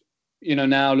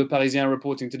now Le Parisien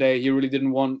reporting today, he really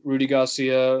didn't want Rudy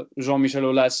Garcia. Jean-Michel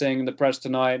Aulas saying in the press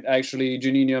tonight, actually,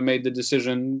 Juninho made the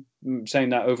decision,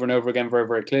 saying that over and over again very,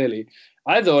 very clearly.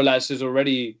 Either Aulas is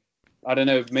already, I don't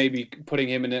know, maybe putting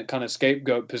him in a kind of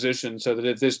scapegoat position so that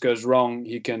if this goes wrong,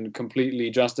 he can completely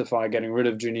justify getting rid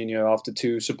of Juninho after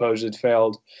 2 supposed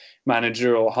failed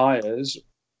managerial hires.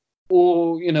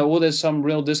 Or there's some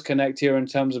real disconnect here in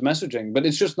terms of messaging. But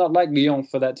it's just not like Lyon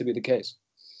for that to be the case.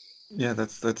 Yeah,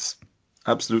 that's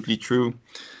absolutely true.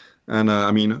 And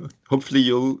I mean, hopefully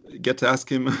you'll get to ask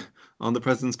him on the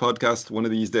President's Podcast one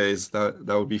of these days. That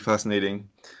would be fascinating.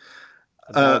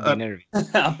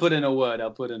 I'll put in a word.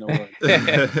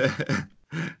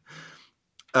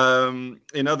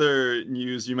 In other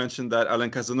news, you mentioned that Alain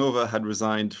Casanova had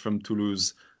resigned from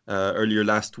Toulouse earlier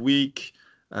last week.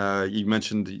 You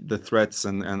mentioned the threats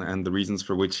and the reasons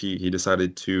for which he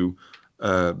decided to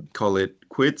call it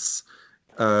quits.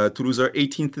 Toulouse are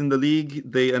 18th in the league.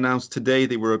 They announced today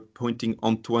they were appointing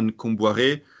Antoine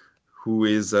Comboiré, who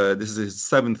is this is his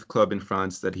 7th club in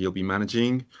France that he'll be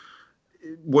managing.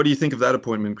 What do you think of that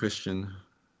appointment, Christian?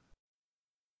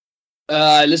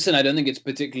 Listen, I don't think it's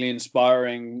particularly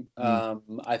inspiring.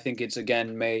 I think it's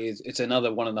again made. It's another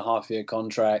 1.5-year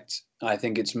contract. I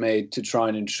think it's made to try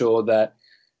and ensure that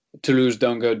Toulouse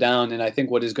don't go down. And I think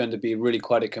what is going to be really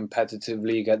quite a competitive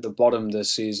league at the bottom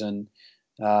this season.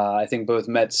 I think both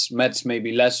Metz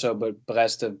maybe less so, but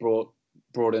Brest have brought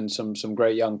in some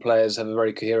great young players, have a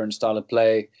very coherent style of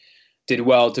play, did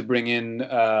well to bring in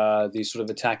the sort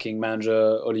of attacking manager,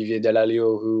 Olivier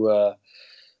Delalio, who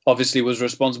obviously was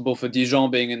responsible for Dijon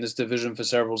being in this division for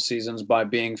several seasons by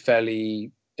being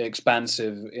fairly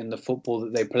expansive in the football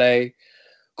that they play.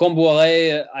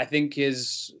 Comboiré, I think,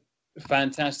 is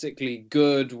fantastically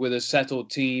good with a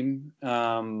settled team.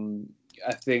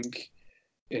 I think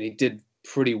he did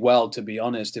pretty well, to be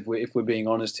honest, if we're being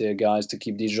honest here, guys, to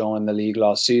keep Dijon in the league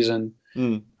last season.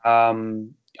 Mm.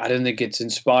 I don't think it's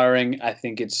inspiring. I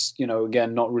think it's,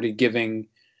 again, not really giving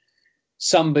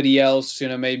somebody else,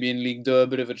 maybe in Ligue 2 a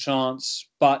bit of a chance.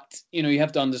 But, you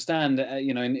have to understand,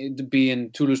 to be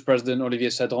in Toulouse president Olivier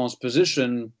Sedran's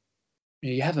position,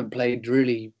 you haven't played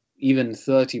really even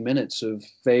 30 minutes of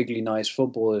vaguely nice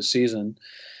football this season.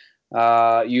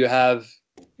 You have,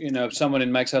 someone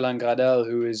in Max-Alain Gradel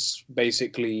who is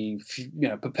basically,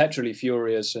 perpetually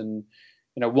furious and,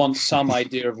 wants some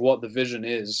idea of what the vision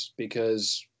is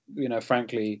because,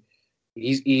 frankly,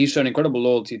 he's shown incredible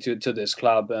loyalty to this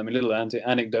club. A little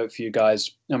anecdote for you guys.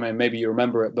 I mean, maybe you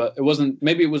remember it, but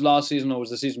maybe it was last season or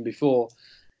was the season before.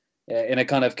 In a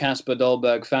kind of Casper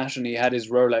Dolberg fashion, he had his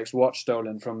Rolex watch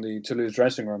stolen from the Toulouse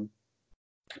dressing room.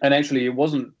 And actually, it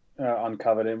wasn't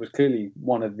uncovered. It was clearly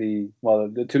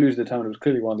the Toulouse determined it was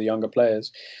clearly one of the younger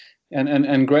players.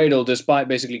 And Gradel, despite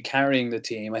basically carrying the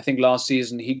team, I think last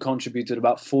season he contributed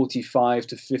about 45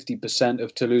 to 50%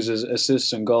 of Toulouse's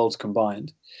assists and goals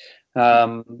combined.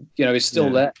 He's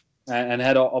still there and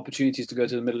had opportunities to go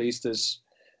to the Middle East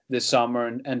this summer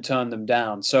and turn them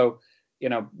down. So,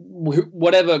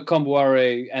 whatever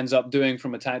Kombouaré ends up doing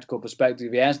from a tactical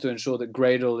perspective, he has to ensure that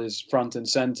Gradel is front and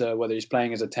center, whether he's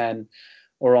playing as a 10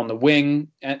 or on the wing,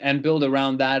 and build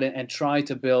around that and try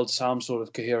to build some sort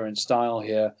of coherent style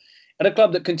here. At a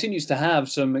club that continues to have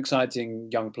some exciting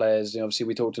young players. Obviously,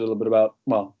 we talked a little bit about,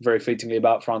 very fleetingly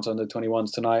about France under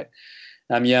 21s tonight.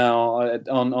 Amiens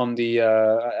on the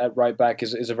at right back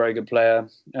is a very good player.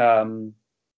 And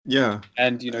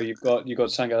you've got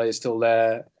Sangaré still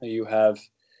there. You have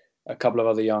a couple of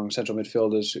other young central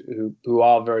midfielders who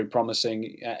are very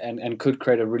promising and could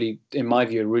create a really, in my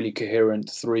view, a really coherent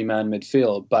 3-man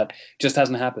midfield, but just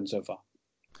hasn't happened so far.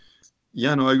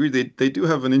 Yeah, no, I agree. They do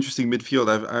have an interesting midfield.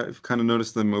 I've kind of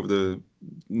noticed them over the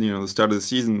start of the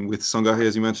season with Sangaré,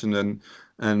 as you mentioned, and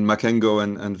Makengo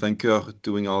and Vainqueur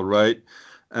doing all right,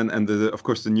 and of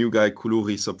course the new guy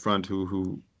Koulouris up front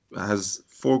who has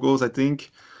 4 goals, I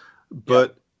think.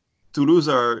 But Toulouse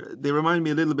they remind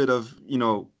me a little bit of,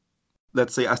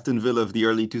 let's say Aston Villa of the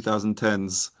early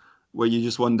 2010s, where you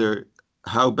just wonder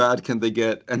how bad can they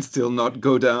get and still not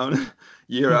go down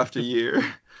year after year.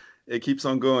 It keeps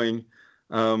on going.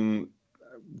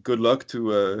 Good luck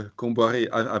to Kombouaré.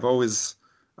 I've always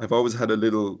had a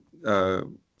little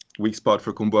weak spot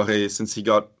for Kombouaré since he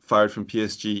got fired from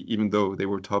PSG, even though they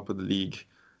were top of the league.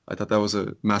 I thought that was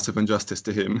a massive injustice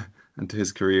to him and to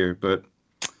his career, but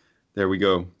there we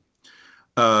go.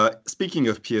 Speaking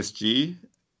of PSG,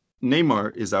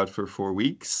 Neymar is out for 4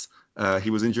 weeks. He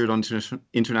was injured on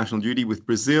international duty with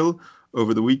Brazil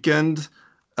over the weekend.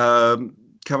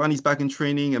 Cavani's back in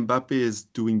training. Mbappe is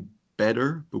doing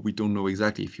better, but we don't know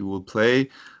exactly if he will play.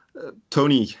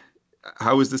 Tony,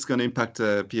 how is this going to impact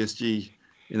PSG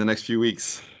in the next few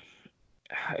weeks?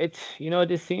 It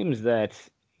just seems that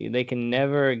they can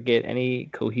never get any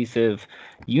cohesive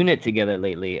unit together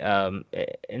lately, and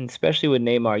especially with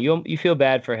Neymar. You feel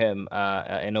bad for him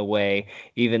in a way,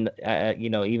 even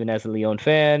even as a Lyon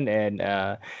fan and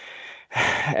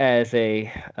as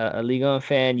a Ligue 1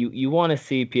 fan, you want to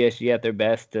see PSG at their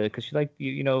best because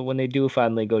when they do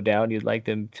finally go down, you'd like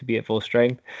them to be at full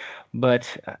strength.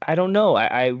 But I don't know.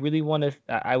 I really want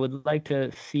to. I would like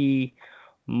to see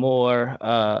more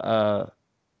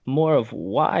of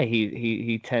why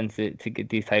he tends to get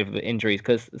these type of injuries,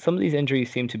 because some of these injuries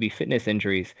seem to be fitness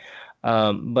injuries.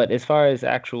 But as far as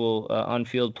actual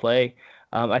on-field play,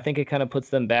 I think it kind of puts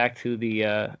them back to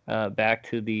the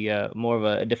more of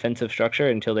a defensive structure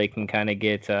until they can kind of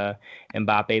get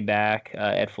Mbappe back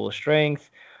at full strength.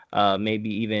 Maybe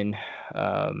even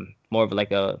more of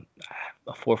like a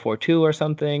 4-4-2 or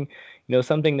something.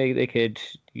 Something they could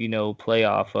play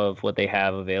off of what they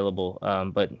have available.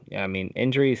 But I mean,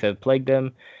 injuries have plagued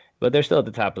them, but they're still at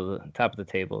the top of the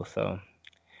table. So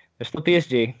they're still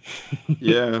PSG.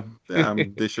 Yeah,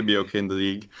 they should be okay in the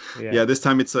league. Yeah, this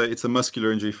time it's a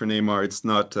muscular injury for Neymar. It's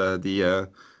not the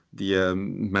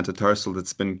metatarsal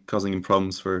that's been causing him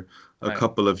problems for a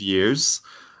couple of years.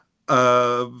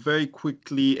 Very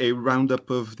quickly, a roundup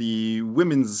of the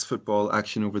women's football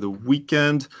action over the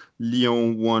weekend.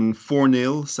 Lyon won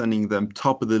 4-0, sending them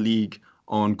top of the league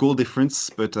on goal difference,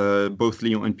 but both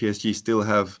Lyon and PSG still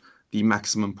have the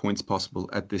maximum points possible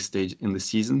at this stage in the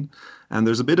season. And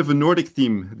there's a bit of a Nordic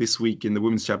theme this week in the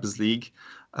Women's Champions League.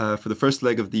 For the first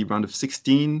leg of the round of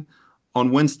 16,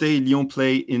 on Wednesday, Lyon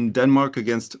play in Denmark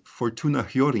against Fortuna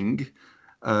Hjørring.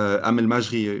 Amel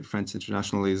Majri, French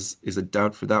international, is a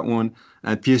doubt for that one.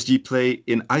 And PSG play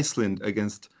in Iceland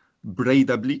against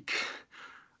Breiðablik.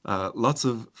 Lots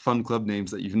of fun club names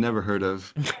that you've never heard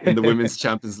of in the Women's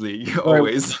Champions League.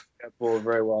 Always.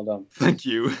 Very well done. Thank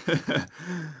you.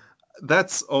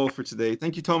 that's all for today.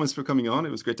 Thank you, Thomas, for coming on.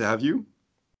 It was great to have you.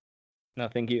 No,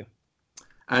 thank you.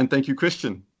 And thank you,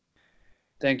 Christian.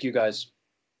 Thank you, guys.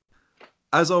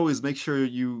 As always, make sure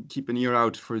you keep an ear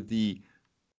out for the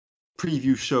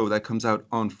preview show that comes out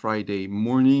on Friday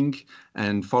morning,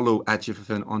 and follow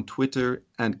 @GFFN on Twitter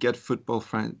and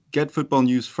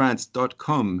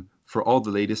getfootballnewsfrance.com for all the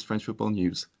latest French football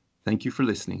news. Thank you for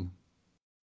listening.